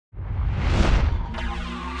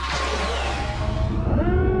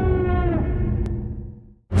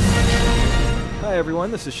Hi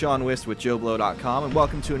everyone, this is Sean Wist with JoeBlow.com, and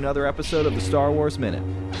welcome to another episode of the Star Wars Minute.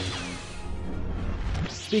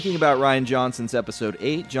 Speaking about Rian Johnson's Episode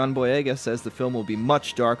 8, John Boyega says the film will be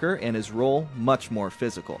much darker and his role much more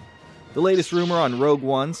physical. The latest rumor on Rogue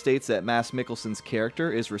One states that Mads Mikkelsen's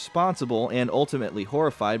character is responsible and ultimately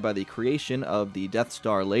horrified by the creation of the Death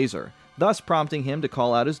Star laser, thus prompting him to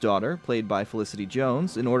call out his daughter, played by Felicity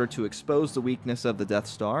Jones, in order to expose the weakness of the Death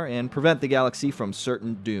Star and prevent the galaxy from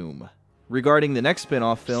certain doom. Regarding the next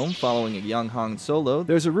spin-off film following a young Han Solo,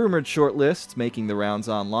 there's a rumored shortlist making the rounds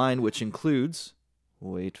online, which includes,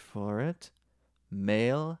 wait for it,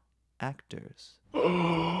 male actors.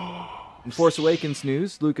 In Force Awakens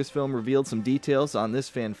news, Lucasfilm revealed some details on this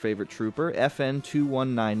fan-favorite trooper,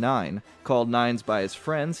 FN-2199. Called Nines by his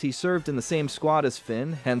friends, he served in the same squad as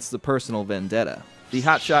Finn, hence the personal vendetta. The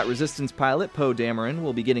Hotshot Resistance pilot, Poe Dameron,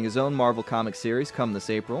 will be getting his own Marvel comic series come this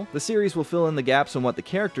April. The series will fill in the gaps on what the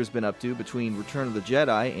character's been up to between Return of the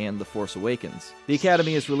Jedi and The Force Awakens. The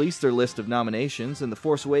Academy has released their list of nominations, and The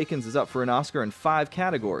Force Awakens is up for an Oscar in 5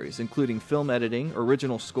 categories, including film editing,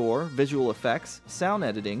 original score, visual effects, sound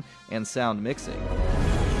editing, and sound mixing.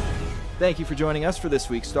 Thank you for joining us for this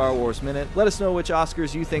week's Star Wars Minute. Let us know which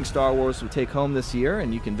Oscars you think Star Wars will take home this year,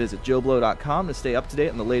 and you can visit JoeBlow.com to stay up to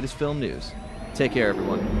date on the latest film news. Take care,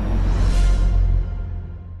 everyone.